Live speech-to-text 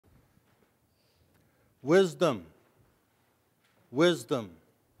Wisdom, wisdom,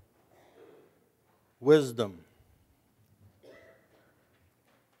 wisdom.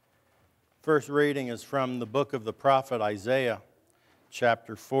 First reading is from the book of the prophet Isaiah,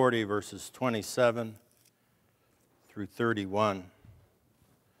 chapter 40, verses 27 through 31.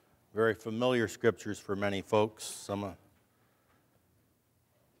 Very familiar scriptures for many folks. Some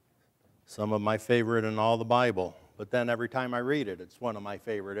of my favorite in all the Bible. But then every time I read it, it's one of my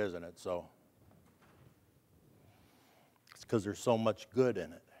favorite, isn't it? So it's because there's so much good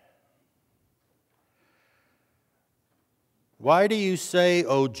in it. Why do you say,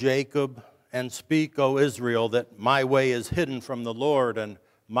 O Jacob, and speak, O Israel, that my way is hidden from the Lord, and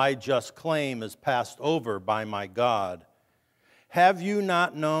my just claim is passed over by my God? Have you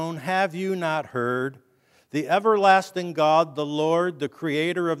not known, have you not heard? The everlasting God, the Lord, the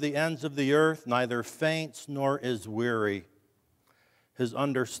creator of the ends of the earth, neither faints nor is weary. His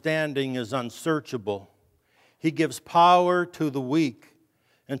understanding is unsearchable. He gives power to the weak,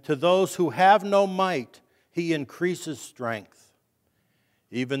 and to those who have no might, he increases strength.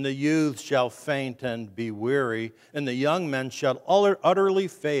 Even the youths shall faint and be weary, and the young men shall utterly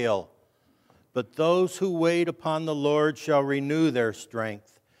fail. But those who wait upon the Lord shall renew their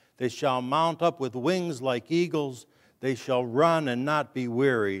strength. They shall mount up with wings like eagles. They shall run and not be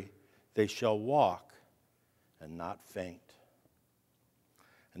weary. They shall walk and not faint.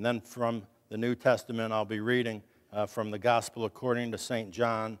 And then from the New Testament, I'll be reading from the Gospel according to St.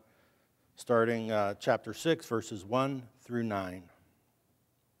 John, starting chapter 6, verses 1 through 9.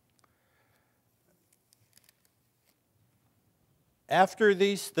 After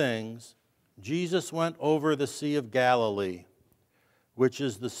these things, Jesus went over the Sea of Galilee, which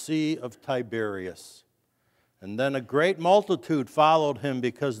is the Sea of Tiberias. And then a great multitude followed him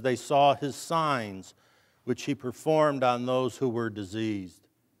because they saw his signs, which he performed on those who were diseased.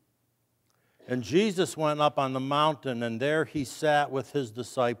 And Jesus went up on the mountain, and there he sat with his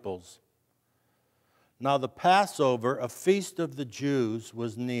disciples. Now the Passover, a feast of the Jews,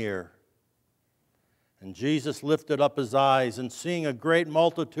 was near. And Jesus lifted up his eyes, and seeing a great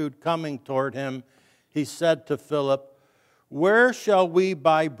multitude coming toward him, he said to Philip, "Where shall we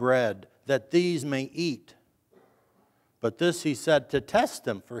buy bread, that these may eat?" But this he said to test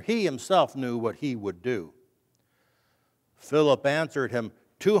him, for he himself knew what he would do. Philip answered him,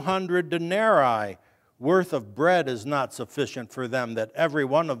 200 denarii worth of bread is not sufficient for them, that every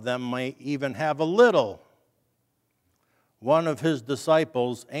one of them may even have a little. One of his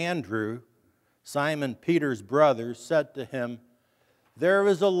disciples, Andrew, Simon Peter's brother, said to him, "There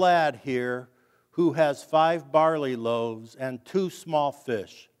is a lad here who has 5 barley loaves and 2 small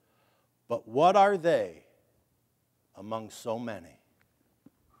fish. But what are they among so many?"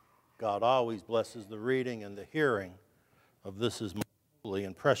 God always blesses the reading and the hearing of this His holy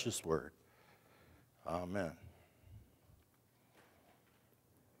and precious word. Amen.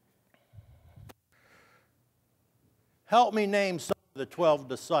 Help me name some of the 12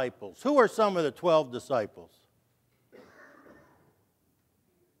 disciples. Who are some of the 12 disciples?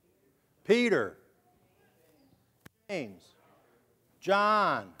 Peter, James,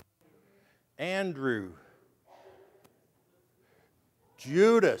 John, Andrew,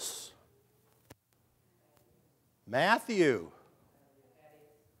 Judas, Matthew,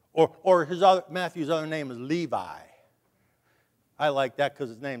 or Matthew's other name is Levi. I like that because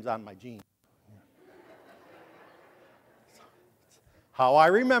his name's on my jeans. How I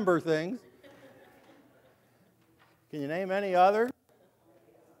remember things. Can you name any other?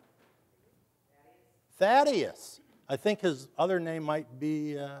 Thaddeus. I think his other name might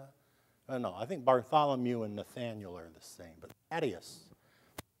be, no, I think Bartholomew and Nathaniel are the same, but Thaddeus.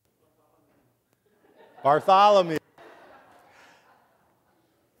 Bartholomew.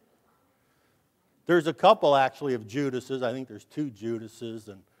 There's a couple, actually, of Judases. I think there's 2 Judases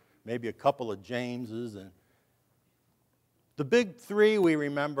and maybe a couple of Jameses. And the big 3 we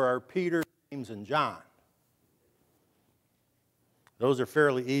remember are Peter, James, and John. Those are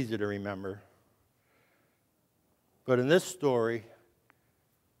fairly easy to remember. But in this story,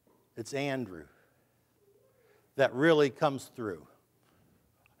 it's Andrew that really comes through.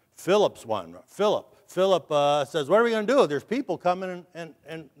 Philip's one. Philip says, "What are we going to do? There's people coming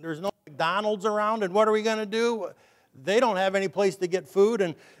and there's no McDonald's around, and what are we going to do?" They don't have any place to get food,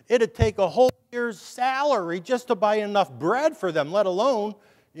 and it'd take a whole year's salary just to buy enough bread for them, let alone,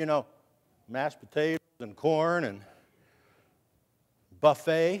 mashed potatoes and corn and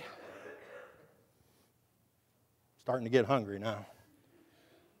buffet. Starting to get hungry now.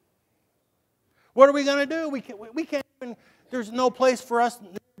 What are we going to do? We can't even, there's no place for us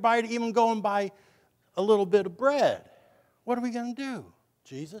nearby to even go and buy a little bit of bread. What are we going to do,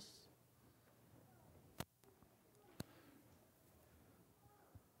 Jesus?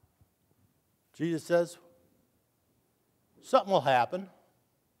 Jesus says, something will happen.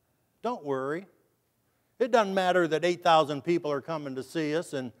 Don't worry. It doesn't matter that 8,000 people are coming to see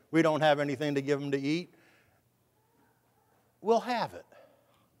us and we don't have anything to give them to eat. We'll have it.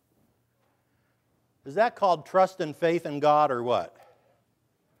 Is that called trust and faith in God or what?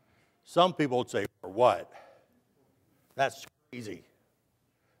 Some people would say, or what? That's crazy.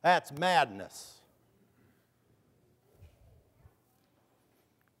 That's madness.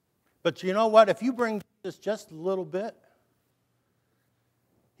 But you know what? If you bring Jesus just a little bit,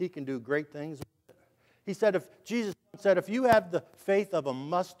 he can do great things with it. He said, Jesus said, if you have the faith of a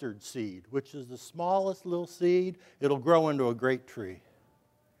mustard seed, which is the smallest little seed, it'll grow into a great tree.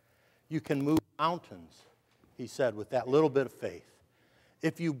 You can move mountains, he said, with that little bit of faith,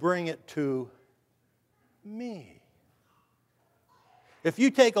 if you bring it to me. If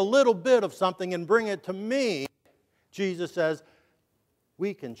you take a little bit of something and bring it to me, Jesus says,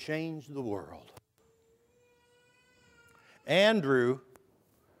 we can change the world. Andrew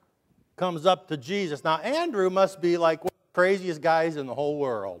comes up to Jesus. Now, Andrew must be like one of the craziest guys in the whole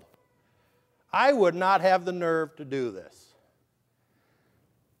world. I would not have the nerve to do this.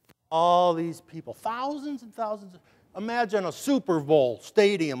 All these people, thousands and thousands. Imagine a Super Bowl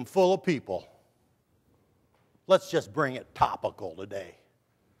stadium full of people. Let's just bring it topical today.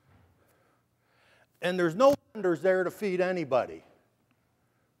 And there's no vendors there to feed anybody.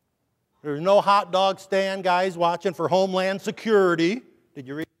 There's no hot dog stand guys watching for Homeland Security. Did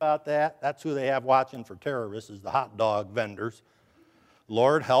you read about that? That's who they have watching for terrorists, is the hot dog vendors.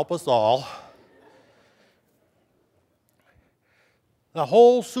 Lord, help us all. The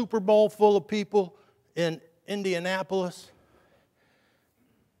whole Super Bowl full of people in Indianapolis.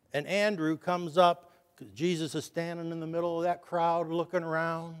 And Andrew comes up, because Jesus is standing in the middle of that crowd, looking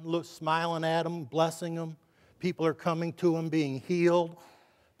around, smiling at them, blessing them. People are coming to him, being healed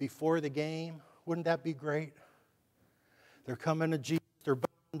before the game. Wouldn't that be great? They're coming to Jesus. They're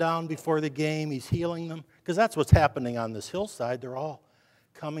bowing down before the game. He's healing them. Because that's what's happening on this hillside. They're all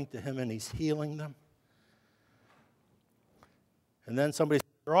coming to him, and he's healing them. And then somebody says,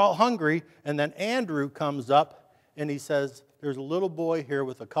 they're all hungry. And then Andrew comes up, and he says, there's a little boy here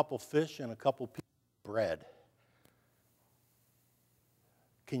with a couple fish and a couple pieces of bread.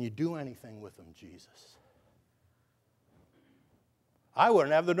 Can you do anything with him, Jesus? I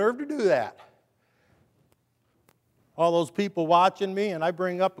wouldn't have the nerve to do that. All those people watching me, and I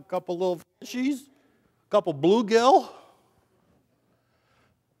bring up a couple little fishies, a couple bluegill,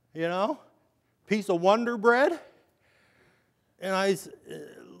 piece of Wonder Bread. And I said,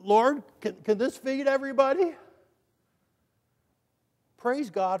 Lord, can this feed everybody?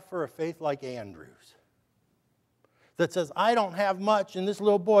 Praise God for a faith like Andrew's that says, I don't have much, and this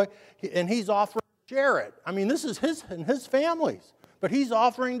little boy, and he's offering to share it. I mean, this is his and his family's, but he's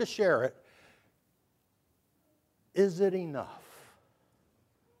offering to share it. Is it enough?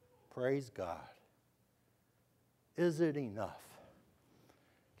 Praise God. Is it enough?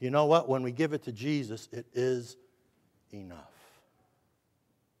 You know what? When we give it to Jesus, it is enough.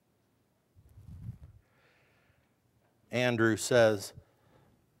 Andrew says,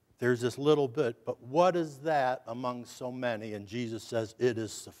 there's this little bit, but what is that among so many? And Jesus says, it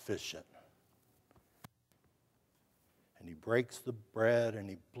is sufficient. And he breaks the bread and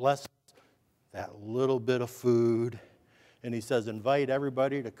he blesses that little bit of food. And he says, invite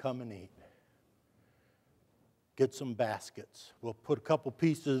everybody to come and eat. Get some baskets. We'll put a couple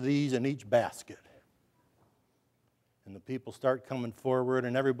pieces of these in each basket. And the people start coming forward,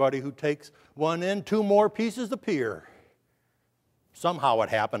 and everybody who takes one in, 2 more pieces appear. Somehow it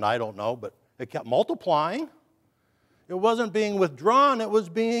happened, I don't know, but it kept multiplying. It wasn't being withdrawn, it was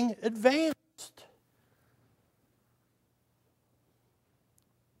being advanced.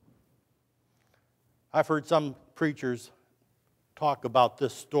 I've heard some preachers talk about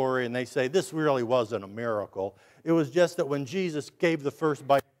this story, and they say this really wasn't a miracle. It was just that when Jesus gave the first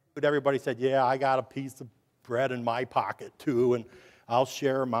bite, everybody said, yeah, I got a piece of bread in my pocket too, and I'll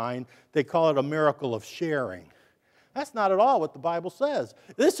share mine. They call it a miracle of sharing. That's not at all what the Bible says.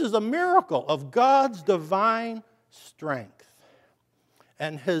 This is a miracle of God's divine strength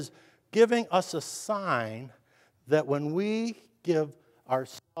and His giving us a sign that when we give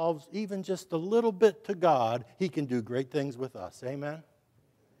ourselves even just a little bit to God, He can do great things with us. Amen?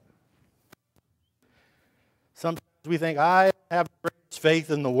 Sometimes we think, I have the greatest faith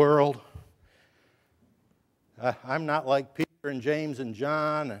in the world. I'm not like Peter and James and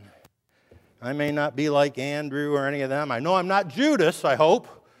John, and I may not be like Andrew or any of them. I know I'm not Judas, I hope,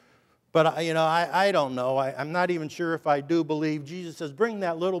 but I don't know. I'm not even sure if I do believe. Jesus says, bring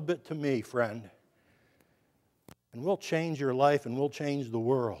that little bit to me, friend, and we'll change your life and we'll change the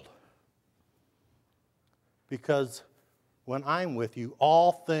world. Because when I'm with you,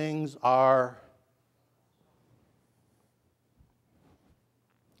 all things are,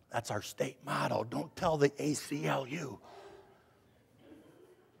 that's our state motto. Don't tell the ACLU.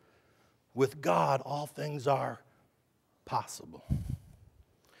 With God, all things are possible.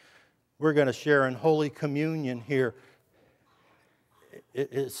 We're going to share in Holy Communion here.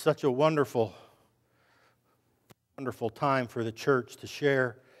 It's such a wonderful, wonderful time for the church to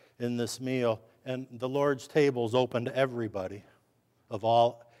share in this meal. And the Lord's table is open to everybody of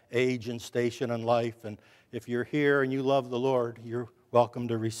all age and station in life. And if you're here and you love the Lord, you're welcome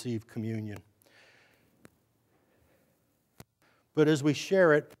to receive communion. But as we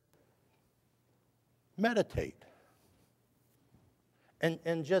share it, meditate.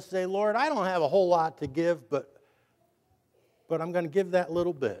 And just say, Lord, I don't have a whole lot to give, but I'm going to give that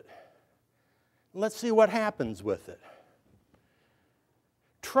little bit. Let's see what happens with it.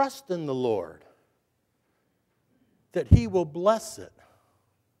 Trust in the Lord that He will bless it,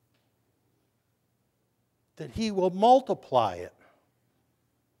 that He will multiply it,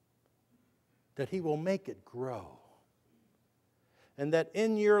 that He will make it grow, and that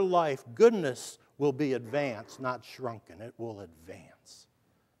in your life, goodness will be advanced, not shrunken. It will advance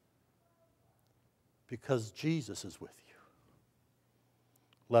because Jesus is with you.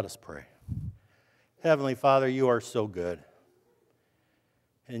 Let us pray. Heavenly Father, you are so good,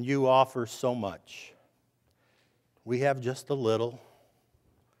 and you offer so much. We have just a little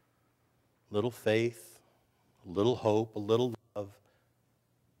faith, a little hope, a little love,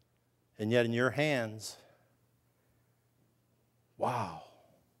 and yet in your hands, wow,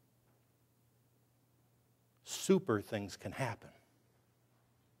 super things can happen.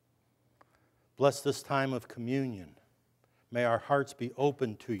 Bless this time of communion. May our hearts be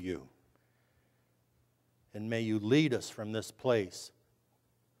open to you. And may you lead us from this place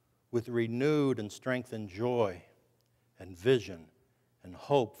with renewed and strengthened joy and vision and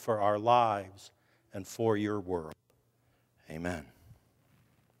hope for our lives and for your world. Amen.